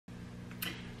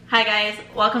Hi guys,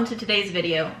 welcome to today's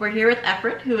video. We're here with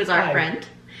Efren, who is our friend,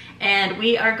 and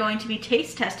we are going to be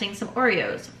taste testing some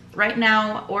Oreos. Right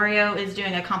now, Oreo is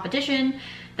doing a competition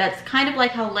that's kind of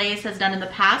like how Lay's has done in the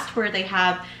past, where they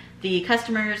have the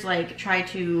customers like try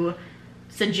to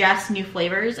suggest new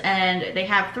flavors, and they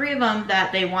have 3 of them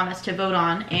that they want us to vote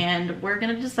on, and we're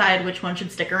gonna decide which one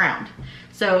should stick around.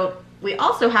 So we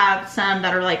also have some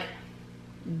that are like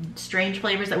strange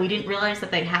flavors that we didn't realize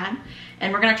that they had,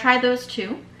 and we're gonna try those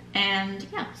too. And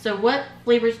yeah, so what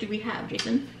flavors do we have,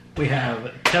 Jason? We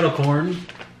have kettle corn,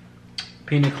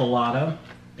 pina colada,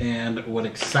 and what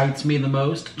excites me the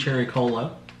most, cherry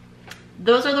cola.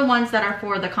 Those are the ones that are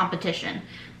for the competition.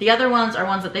 The other ones are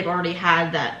ones that they've already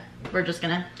had that we're just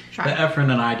gonna try. That Efren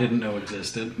and I didn't know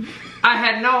existed. I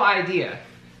had no idea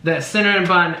that cinnamon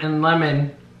bun and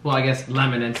lemon, well I guess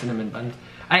lemon and cinnamon buns,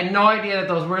 I had no idea that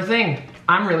those were a thing.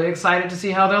 I'm really excited to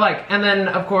see how they're like. And then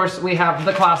of course we have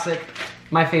the classic,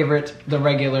 my favorite, the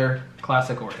regular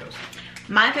classic Oreos.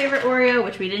 My favorite Oreo,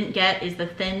 which we didn't get, is the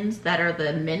thins that are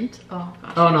the mint. Oh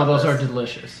gosh. Oh no, those are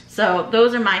delicious. So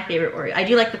those are my favorite Oreo. I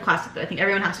do like the classic though. I think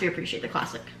everyone has to appreciate the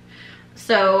classic.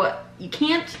 So you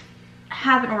can't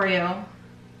have an Oreo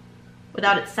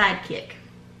without its sidekick.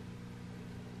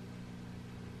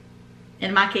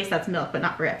 In my case, that's milk, but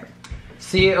not forever.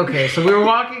 See, okay, so we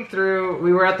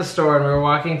were at the store and we were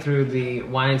walking through the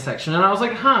wine section, and I was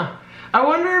like, huh, I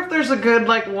wonder if there's a good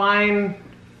like wine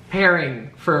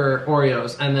pairing for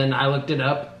Oreos. And then I looked it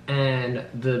up and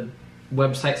the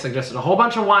website suggested a whole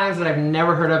bunch of wines that I've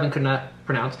never heard of and could not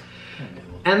pronounce.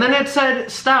 And then it said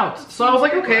stout. So I was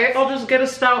like, okay, I'll just get a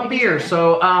stout beer.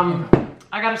 So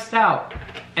I got a stout.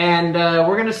 And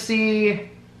we're gonna see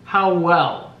how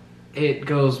well it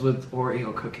goes with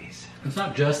Oreo cookies. It's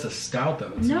not just a stout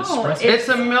though, it's No, an espresso. It's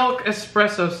a milk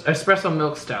espresso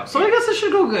milk stout. So I guess it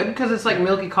should go good because it's like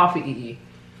milky coffee-y.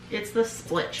 It's the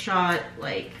split shot,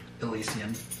 like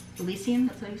Elysian. Elysian,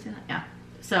 that's how you say that? Yeah.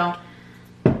 So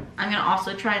I'm gonna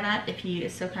also try that if he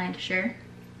is so kind to share.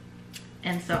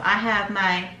 And so I have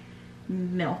my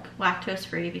milk, lactose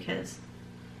free because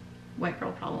white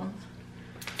girl problems.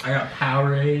 I got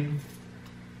Powerade.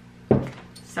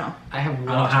 So I have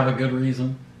I don't have a good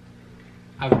reason.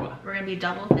 we're gonna be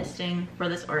double fisting for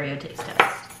this Oreo taste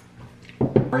test.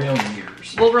 Oreo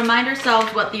years. We'll remind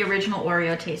ourselves what the original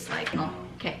Oreo tastes like. Oh,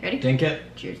 okay, ready? Dink it.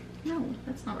 Cheers. No,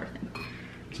 that's not our thing.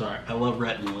 Sorry, I love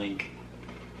Rhett and Link.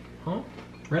 Huh?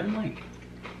 Rhett and Link.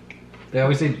 They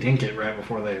always say dink it right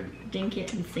before they... Dink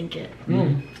it and sink it.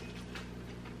 Mm.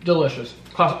 Delicious.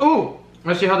 Class. Ooh,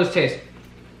 let's see how this tastes.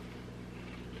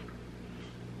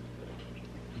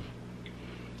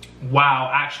 Wow,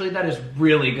 actually that is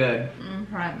really good.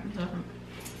 Right.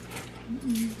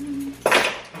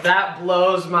 That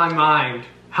blows my mind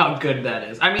how good that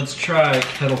is. I mean, Let's try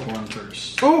kettle corn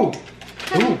first. ooh.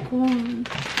 Kettle corn.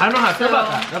 I don't know how I feel So-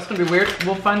 about that. That's gonna be weird.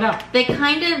 We'll find out. They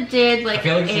kind of did like I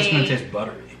feel like it's just gonna taste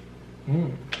buttery.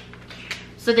 Mm.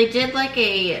 So they did like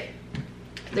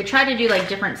they tried to do like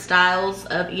different styles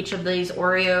of each of these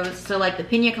Oreos. So like the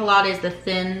pina colada is the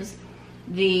thins,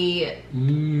 the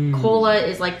cola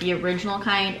is like the original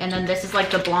kind, and then this is like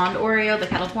the blonde Oreo, the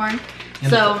kettle corn. And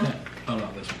So oh no,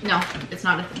 this one. no, it's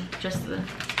not a thing, just the.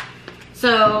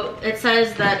 So it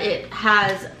says that it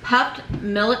has puffed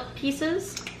millet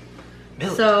pieces.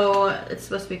 Millet. So it's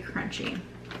supposed to be crunchy.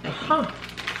 Huh.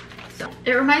 So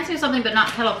it reminds me of something, but not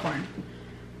kettle corn.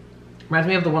 Reminds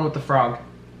me of the one with the frog.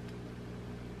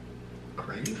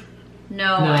 Crave?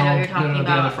 No, I know what you're No, talking the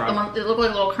about. other frog. The one, they look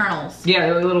like little kernels. Yeah,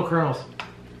 they're like little kernels.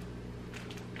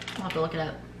 I'll have to look it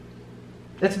up.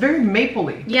 It's very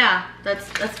mapley. Yeah, that's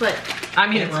what. I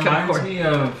mean, It it's kettle reminds corn. me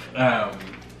of,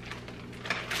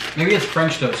 maybe it's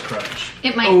French Toast Crunch.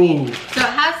 It might Ooh. be. So it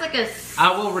has like a.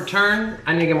 I will return.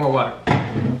 I need to get more water.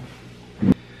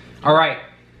 All right.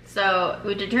 So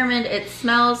we determined it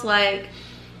smells like.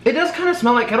 It does kind of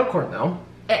smell like kettle corn though.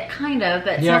 It kind of,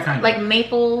 but it Yeah, smells kind of. like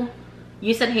maple.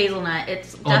 You said hazelnut.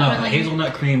 It's Oh no, definitely. the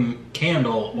hazelnut cream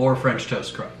candle or French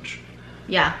Toast Crunch.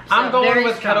 Yeah. So I'm going very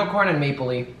with strong. kettle corn and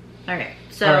mapley. Okay,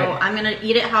 so All right. I'm gonna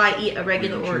eat it how I eat a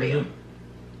regular Are you Oreo.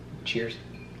 Cheers.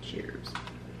 Cheers.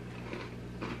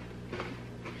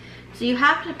 So you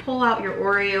have to pull out your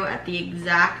Oreo at the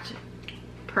exact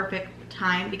perfect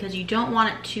time because you don't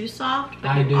want it too soft, but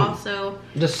I you do. also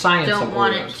The science don't of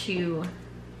want Oreos. it too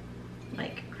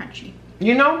like crunchy.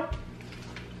 You know,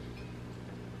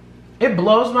 it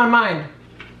blows my mind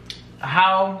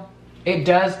how it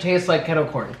does taste like kettle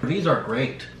corn. These are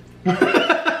great.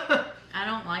 I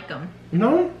don't like them.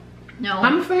 No, No.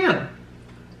 I'm a fan.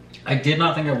 I did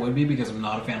not think I would be because I'm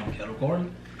not a fan of kettle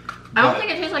corn. I don't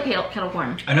think it tastes like kettle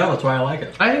corn. I know, that's why I like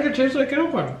it. I think it tastes like kettle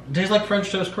corn. It tastes like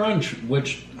French Toast Crunch,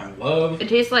 which I love. It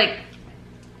tastes like...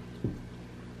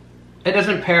 It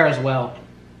doesn't pair as well.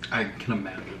 I can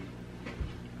imagine.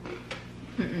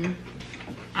 I don't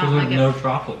Because like there's no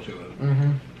chocolate to it.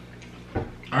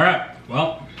 All right,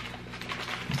 well.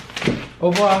 Au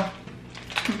revoir.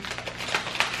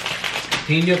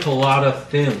 Pina Colada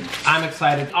Thins. I'm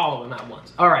excited. All of them at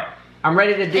once. All right. I'm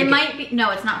ready to dig it. Might be... No,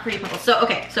 it's not Fruity Pebbles. So,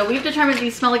 okay. So, we've determined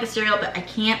these smell like a cereal, but I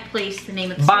can't place the name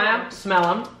of the Buy cereal. them, smell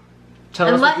them. Tell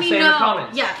And us let what me you say know. in the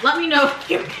comments. Yeah, let me know if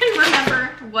you can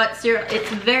remember what cereal. It's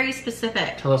very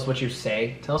specific. Tell us what you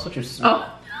say. Tell us what you smell.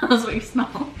 Oh, that's what you smell.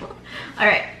 All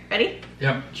right, ready?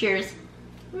 Yep. Cheers.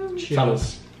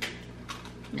 Cheers.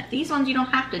 Now, these ones you don't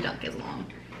have to dunk as long.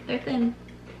 They're thin.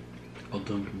 I'll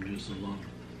dunk them just as long.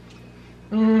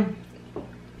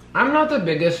 I'm not the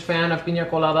biggest fan of pina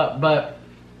colada, but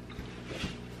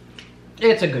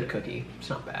it's a good cookie. It's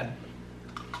not bad.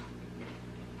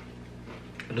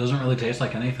 It doesn't really taste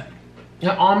like anything. It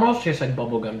almost tastes like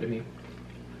bubblegum to me.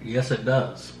 Yes, it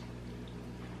does.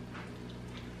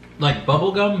 Like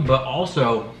bubblegum, but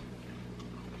also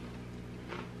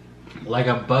like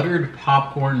a buttered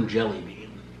popcorn jelly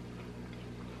bean.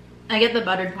 I get the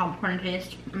buttered popcorn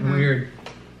taste. Weird.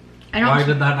 I don't. Why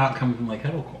did that not come from like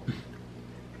kettle corn?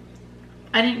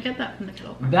 I didn't get that from the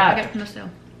kettle corn. That- I got it from the stove.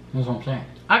 That's what I'm saying.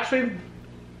 Actually,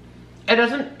 it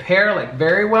doesn't pair like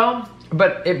very well,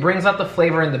 but it brings out the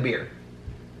flavor in the beer.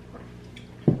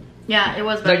 Yeah, it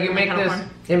was better Like you than make the kettle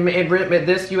this, corn.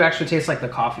 this you actually taste like the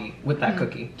coffee with that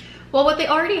cookie. Well, what they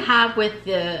already have with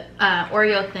the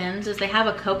Oreo Thins is they have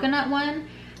a coconut one,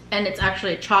 and it's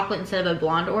actually a chocolate instead of a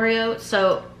blonde Oreo.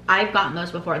 So I've gotten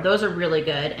those before. Those are really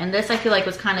good. And this I feel like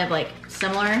was kind of like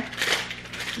similar,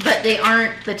 but they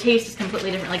aren't. The taste is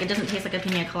completely different. Like it doesn't taste like a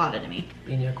pina colada to me.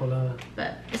 Pina colada.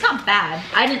 But it's not bad.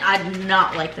 I did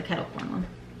not like the kettle corn one.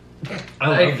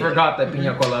 I forgot that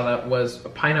pina colada was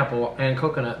pineapple and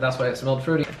coconut. That's why it smelled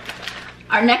fruity.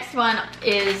 Our next one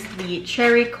is the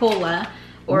cherry cola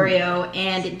Oreo,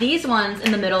 and these ones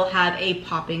in the middle have a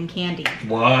popping candy.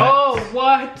 What? Oh,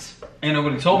 what? Ain't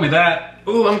nobody told me that.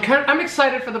 Ooh, I'm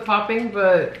excited for the popping,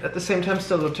 but at the same time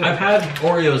still a little I've had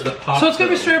Oreos that pop. So it's gonna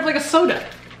be straight up like a soda.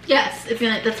 Yes, it's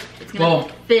gonna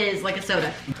fizz like a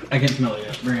soda. I can smell it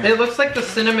yet. Bring it. It looks like the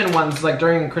cinnamon ones, like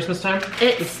during Christmas time.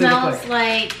 It What's they look smells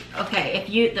like okay.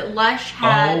 If the Lush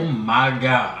had. Oh my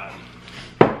god.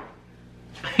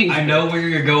 I know where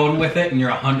you're going with it, and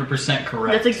you're 100%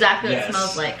 correct. That's exactly what Yes. it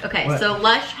smells like. Okay, What? so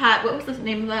Lush had, what was the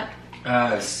name of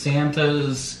that?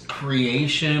 Santa's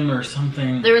Creation or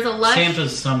something. There was a Lush.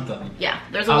 Santa's something. Yeah,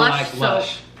 there's a I Lush like soap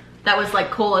Lush. that was like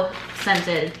cola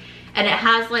scented, and it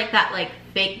has like that like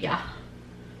fake, yeah.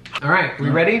 All right, we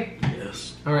ready?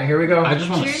 Yes. All right, here we go. I just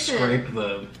want to Cheers to- scrape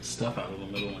the stuff out of the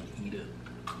middle and eat it.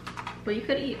 Well, you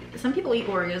could eat, some people eat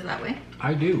Oreos that way.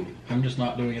 I do. I'm just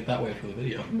not doing it that way for the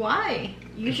video. Why?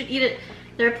 You should eat it.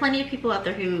 There are plenty of people out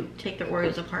there who take their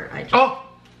Oreos apart. I just, Oh,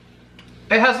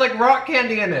 it has like rock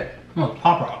candy in it. Oh,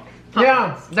 Pop Rock.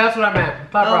 Yeah, that's what I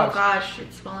meant. Pop oh Rocks. gosh,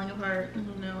 it's falling apart. Oh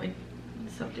no, I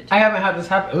soaked it. I haven't had this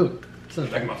happen. Ooh, it's in the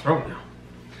back of my throat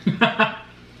now.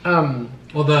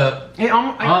 Well, the...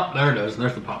 Oh, there it is.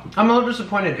 There's the pop. I'm a little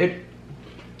disappointed.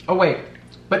 Oh wait,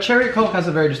 but cherry Coke has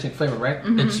a very distinct flavor, right?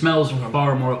 It smells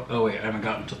far more... Oh, wait. I haven't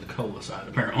gotten to the cola side,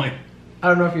 apparently. I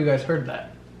don't know if you guys heard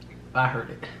that. I heard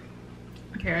it.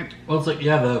 Okay. Well, it's like,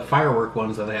 yeah, the firework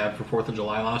ones that they had for 4th of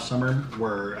July last summer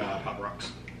were Pop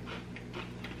Rocks.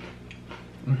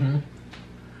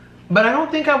 But I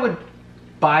don't think I would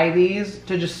buy these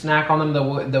to just snack on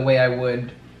them the way I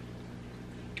would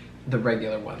the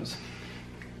regular ones.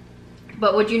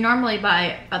 But would you normally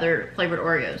buy other flavored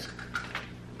Oreos?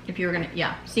 If you were gonna,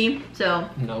 yeah. See? So,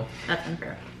 No. that's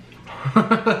unfair.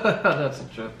 That's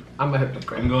such a... I'm a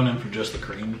hypocrite. I'm going in for just the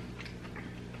cream.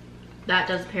 That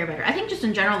does pair better. I think just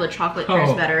in general the chocolate pairs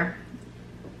Oh. better.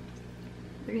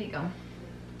 There you go.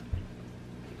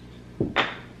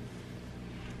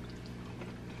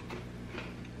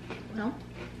 Well,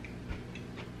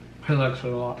 I like it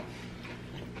a lot.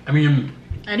 I mean,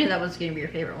 I knew that was gonna be your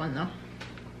favorite one though.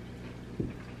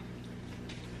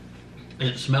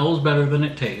 it smells better than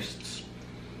it tastes.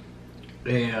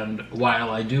 And while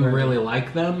I do really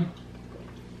like them,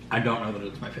 I don't know that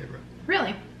it's my favorite.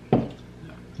 Really?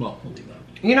 Well, we'll leave that.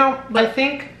 You know, I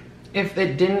think if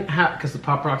it didn't have... Because the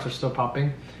Pop Rocks are still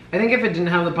popping. I think if it didn't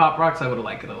have the Pop Rocks, I would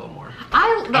like it a little more. I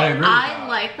agree with that.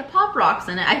 like the Pop Rocks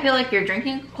in it. I feel like you're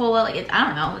drinking cola. Like I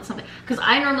don't know. It's something because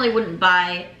I normally wouldn't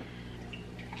buy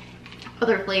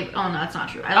other flavor. Oh no, that's not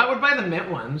true. I would buy the mint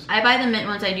ones. I buy the mint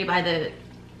ones. I do buy the.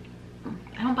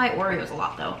 I don't buy Oreos a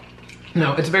lot though.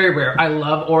 No, it's very rare. I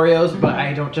love Oreos, but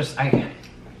I don't just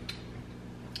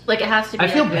Like it has to be. I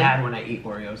feel good. bad when I eat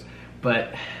Oreos,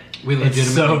 but We legitimately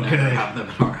so never good. have them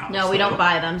in our house. No, we don't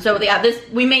buy them. So yeah, this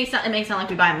it may sound like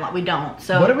we buy them a lot. We don't.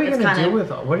 So what are we it's gonna kinda, do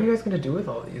with all? What are you guys gonna do with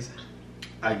all these?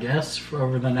 I guess for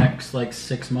over the next like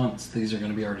 6 months, these are going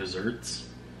to be our desserts.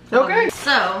 Okay.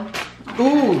 So,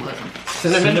 Ooh,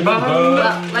 cinnamon bun.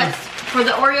 well, let's for the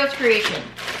Oreos creation.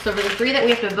 So for the 3 that we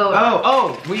have to vote on.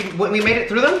 Oh, we made it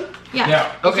through them. Yeah.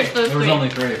 Yeah, it's okay, just those There was 3. only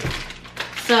 3.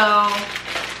 So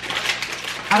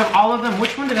Out of all of them,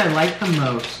 which one did I like the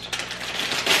most?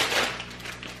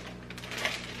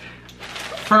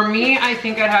 For me, I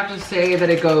think I'd have to say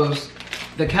that it goes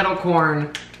the kettle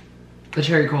corn, the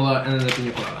cherry cola, and then the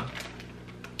pina colada.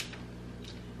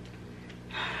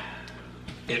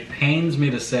 It pains me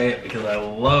to say it because I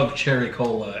love cherry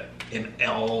cola in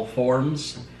all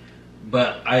forms,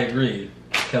 but I agree.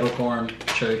 Kettle corn,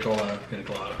 cherry cola, pina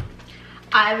colada.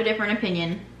 I have a different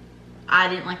opinion. I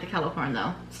didn't like the kettle corn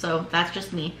though, so that's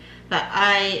just me. But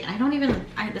I don't even.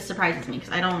 This surprises me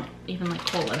because I don't even like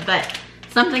cola. But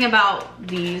something about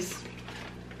these.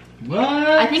 What?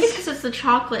 I think it's because it's the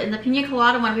chocolate and the pina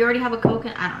colada one. We already have a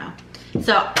coconut. I don't know.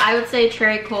 So I would say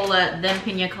cherry cola, then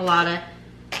pina colada,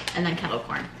 and then kettle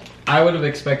corn. I would have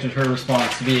expected her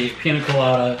response to be pina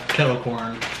colada, kettle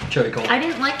corn, cherry cola. I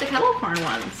didn't like the kettle corn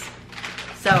ones.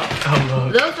 So Oh,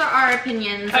 look. those are our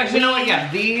opinions. Actually, you know what? Yeah,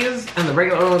 these and the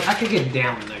regular ones, I could get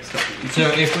down the next couple weeks. So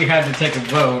if we had to take a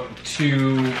vote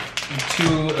to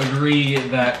agree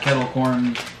that kettle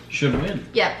corn should win.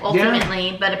 Yeah,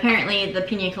 ultimately, but apparently the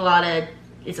pina colada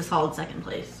is a solid second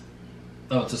place.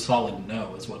 Oh, it's a solid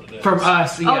no is what it is. From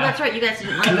us, yeah. Oh, that's right. You guys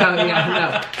didn't like No,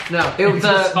 that. no. It was It's a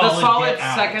the solid solid get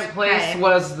out. second place Okay.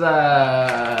 was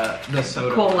the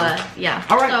soda. Cola, yeah.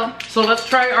 All right, so let's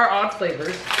try our odd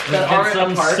flavors that Let's are get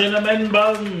some apart. cinnamon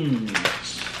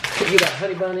buns. You got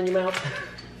honey bun in your mouth.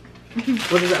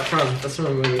 What is that from? That's from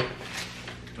a movie.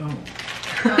 Oh.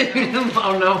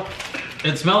 Oh no.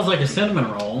 It smells like a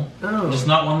cinnamon roll. Oh. Just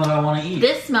not one that I want to eat.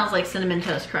 This smells like Cinnamon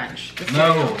Toast Crunch. The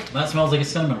No, cereal. that smells like a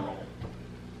cinnamon roll.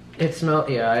 It smells.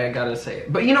 Yeah, I gotta say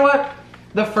it. But you know what?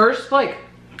 The first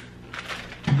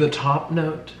the top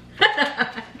note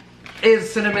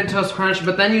is cinnamon toast crunch,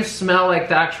 but then you smell like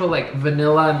the actual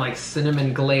vanilla and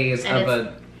cinnamon glaze And of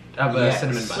a Yes.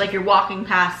 cinnamon bun. Like you're walking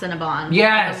past Cinnabon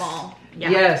Yes. at the mall. Yeah.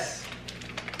 Yes.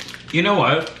 You know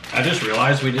what? I just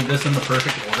realized we did this in the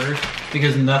perfect order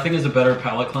because nothing is a better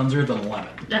palate cleanser than lemon.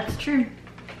 That's true.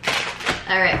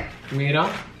 All right.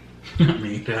 Mira.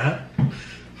 Me that.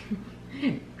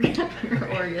 Your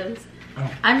Oreos.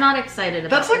 Oh. I'm not excited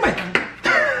about That's like this my.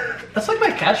 one. That's like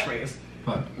my catchphrase.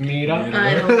 What? Mira. I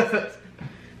know.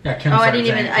 Yeah, Kim Oh, I started didn't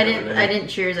even. saying I it didn't. over I there. didn't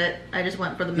cheers it. I just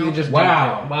went for the You milk. just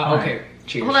Wow. Wow. All Okay.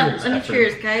 Cheers. Hold on. cheers, Let me Effie.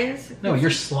 cheers, guys. No,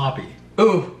 you're sloppy.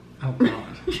 Ooh. Oh god.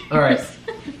 All right.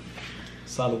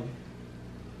 Solid.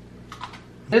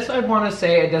 This I'd want to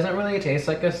say it doesn't really taste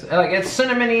like it's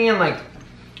cinnamony and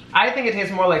I think it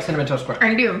tastes more like cinnamon toast crunch.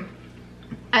 I do.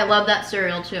 I love that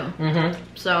cereal too. Mm-hmm.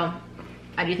 So,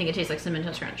 I do think it tastes like Cinnamon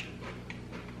Toast Crunch.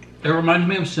 It reminds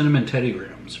me of cinnamon Teddy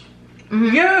Grahams.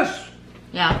 Mm-hmm. Yes.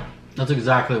 Yeah, That's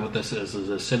exactly what this is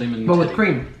a cinnamon But with Teddy.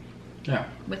 cream. Yeah.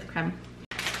 with creme.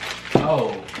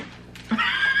 Oh.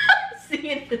 See,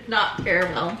 it did not pair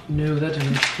well. No, that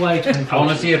didn't quite. I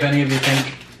want to see if any of you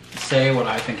say what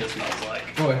I think it smells like.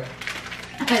 Boy.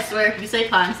 I swear, if you say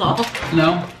pine salt.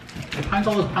 No? Pine's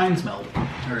all those pine smelled.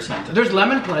 Or scented. There's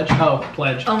lemon pledge. Oh,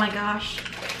 pledge. Oh my gosh.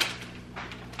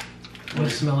 What do you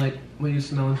smell like? What are you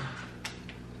smelling?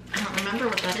 I don't remember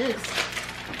what that is.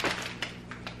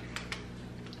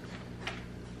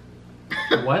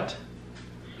 What?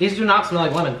 These do not smell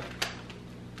like lemon.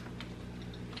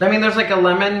 I mean, there's a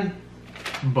lemon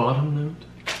bottom note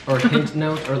or hint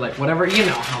note or whatever. You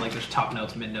know how there's top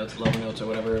notes, mid notes, low notes, or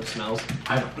whatever it smells.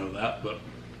 I don't know that, but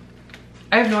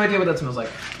I have no idea what that smells like.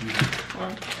 Well,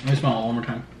 let me smell it one more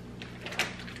time.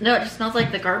 no, it just smells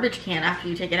like the garbage can after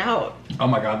you take it out. Oh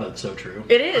my god, that's so true.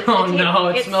 It is. Oh no,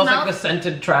 it smells like the smells-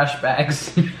 scented trash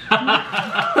bags.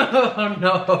 Oh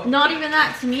no. Not even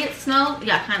that. To me, it smells.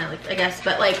 Yeah, kind of I guess,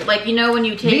 but you know when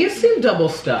you take. These seem double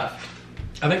stuffed.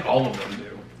 I think all of them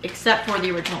do. Except for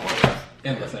the original Oreos.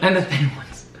 And the thing. And the thin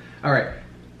ones. Alright.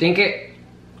 Dink it.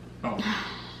 Oh.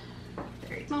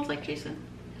 There, it smells like Jason.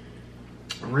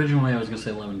 Originally I was gonna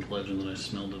say lemon pledge and then I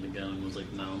smelled it again and was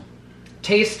like, no.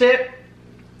 Taste it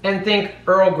and think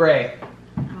Earl Grey.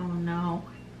 Oh no.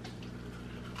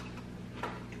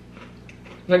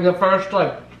 The first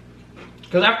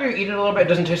because after you eat it a little bit, it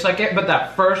doesn't taste like it, but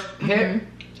that first hit,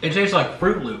 It tastes like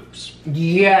Fruit Loops.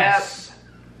 yes.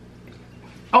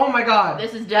 Oh my god.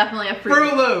 This is definitely a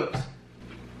Fruit Loops.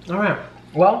 All right.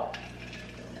 Well,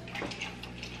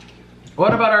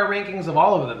 what about our rankings of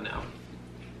all of them now?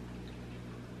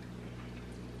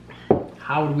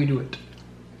 How would we do it?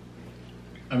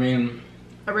 I mean,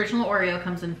 Original Oreo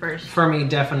comes in first. For me,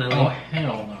 definitely. oh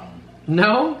hell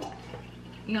no. No?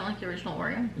 You don't like the original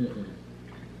Oreo?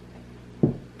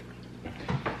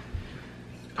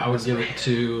 I would give it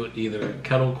to either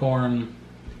kettle corn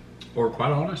or,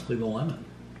 quite honestly, the lemon.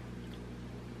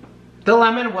 The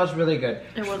lemon was really good.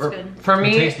 It was good. For It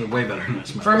me, tasted way better than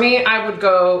this. for me, I would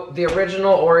go the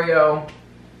original Oreo,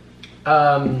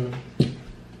 the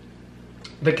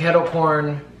kettle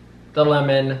corn, the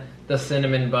lemon, the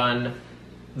cinnamon bun,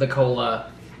 the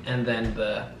cola, and then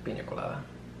the pina colada.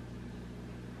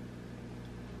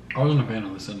 I wasn't a fan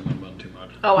of the cinnamon bun too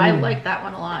much. Oh, I like that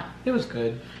one a lot. It was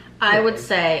good. I would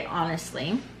say,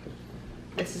 honestly,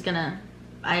 this is gonna,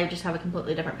 I just have a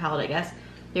completely different palate, I guess.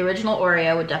 The original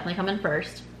Oreo would definitely come in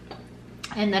first.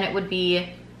 And then it would be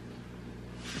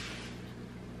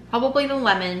probably the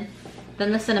lemon,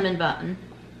 then the cinnamon bun,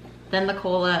 then the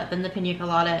cola, then the pina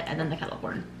colada, and then the kettle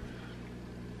corn.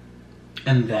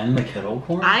 And then the kettle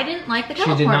corn? I didn't like the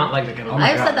kettle corn. She did not like the kettle corn.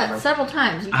 I've God, said that bro. several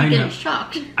times. You I keep know. getting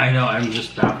shocked. I know, I'm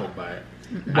just baffled by it.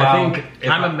 Wow, I think if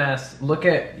I'm a mess. Look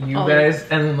at you Oh. guys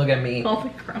and then look at me. Holy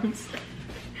crumbs.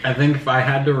 I think if I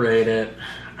had to rate it,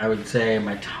 I would say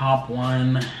my top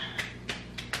one.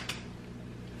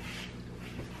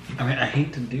 I mean, I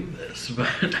hate to do this, but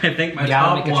I think my Yeah,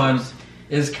 I'll top make a one choice.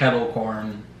 is kettle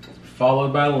corn,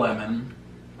 followed by lemon,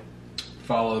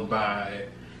 followed by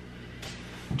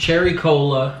cherry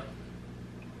cola,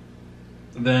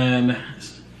 then,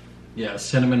 yeah,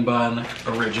 cinnamon bun,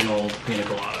 original pina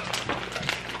colada.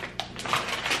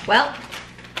 Well,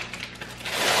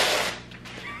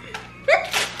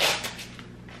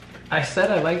 I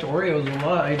said I liked Oreos a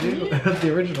lot. I do.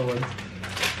 The original ones.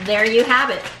 there you have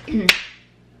it.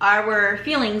 Our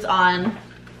feelings on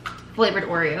flavored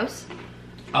Oreos.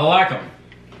 I like them.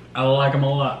 I like them a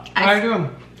lot. I do.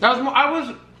 I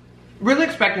was really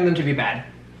expecting them to be bad,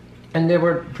 and they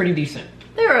were pretty decent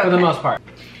They were okay. for the most part.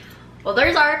 Well,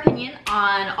 there's our opinion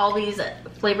on all these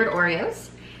flavored Oreos,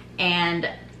 and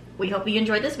we hope you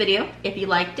enjoyed this video. If you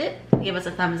liked it, give us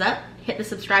a thumbs up, hit the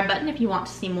subscribe button if you want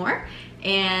to see more,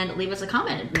 and leave us a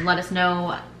comment and let us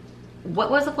know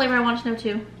what was the flavor I wanted to know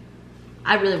too.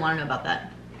 I really want to know about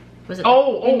that. Was it?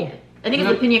 Oh, I think it's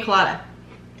the pina colada.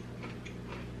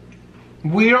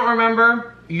 We don't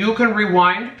remember. You can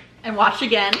rewind. And watch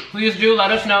again. Please do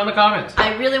let us know in the comments.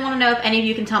 I really want to know if any of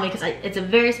you can tell me because it's a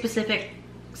very specific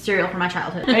cereal from my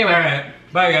childhood. Anyway, All right.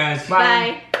 Bye, guys.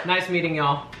 bye. Bye. Nice meeting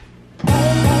y'all.